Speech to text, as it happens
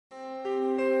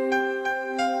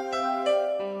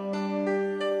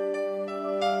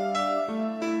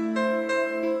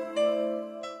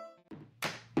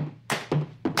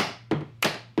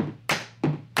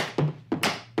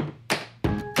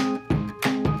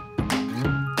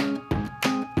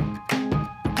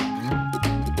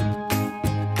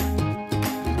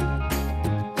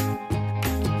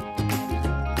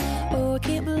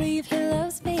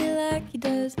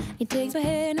takes my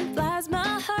hand and flies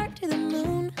my heart to the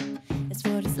moon. That's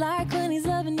what it's like when he's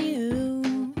loving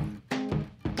you.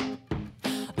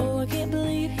 Oh, I can't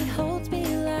believe he holds me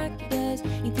like he does.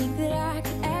 You think that I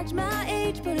could act my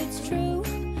age, but it's true.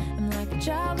 I'm like a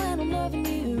child when I'm loving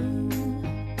you.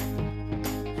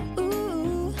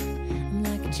 Ooh, I'm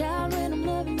like a child when I'm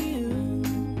loving you.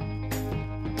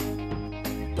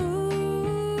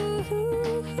 Ooh,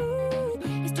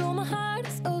 he stole my heart,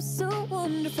 it's oh so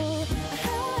wonderful.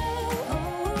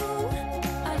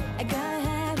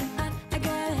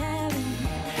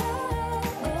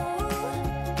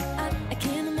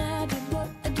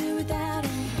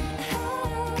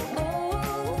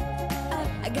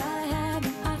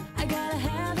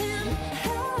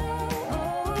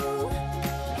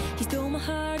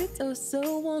 Oh,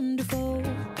 so wonderful.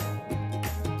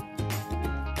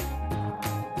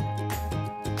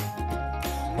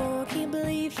 Oh, I can't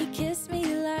believe he kissed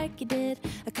me like he did.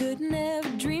 I could never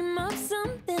dream of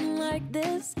something like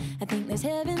this. I think there's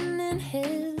heaven in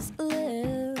his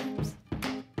lips.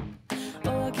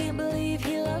 Oh, I can't believe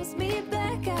he loves me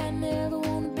back. I never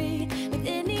want to be with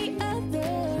any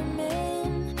other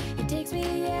man. He takes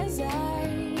me as I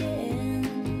am.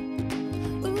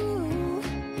 Ooh,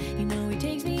 you know he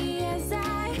takes me as I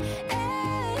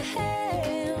am.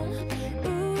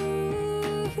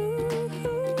 Ooh,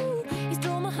 he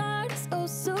stole my heart, it's oh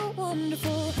so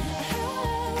wonderful.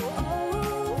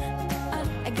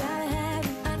 I gotta have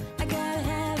him, I gotta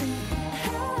have him.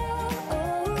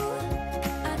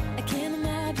 I can't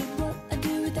imagine what I'd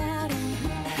do without him.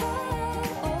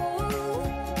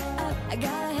 I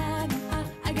gotta have him,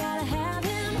 I gotta have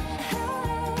him.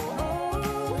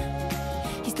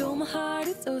 He stole my heart,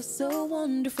 it's oh so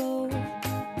wonderful.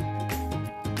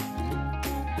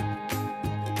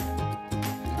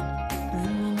 When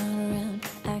you're not around,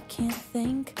 I can't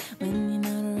think. When you're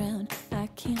not around, I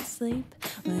can't sleep.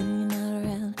 When you're not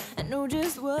around, I know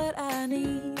just what I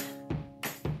need.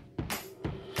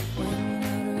 When you're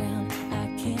not around, I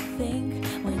can't think.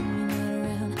 When you're not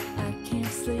around, I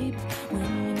can't sleep. When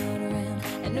you're not around,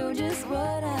 I know just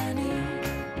what I need.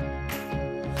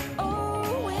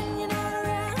 Oh, when you're not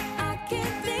around, I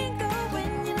can't think. Oh,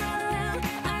 when you're not around,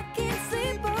 I can't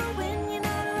sleep. Oh, when you're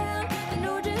not around, I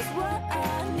know just what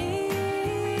I need.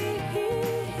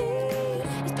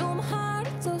 You stole my heart,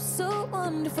 it's oh so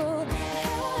wonderful.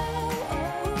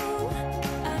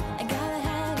 I gotta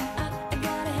have him, I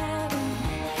gotta have him.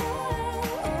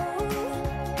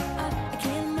 I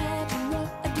can't imagine what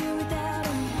I'd do without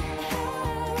him.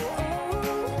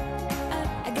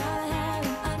 I gotta have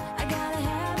him, I gotta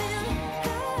have him.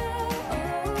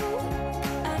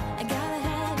 I gotta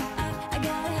have him, I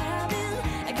gotta have him.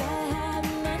 I gotta have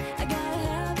him, I gotta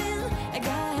have him. I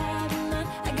gotta have him,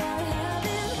 I gotta have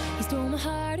him. He stole my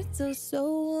heart, it's oh so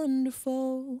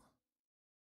wonderful.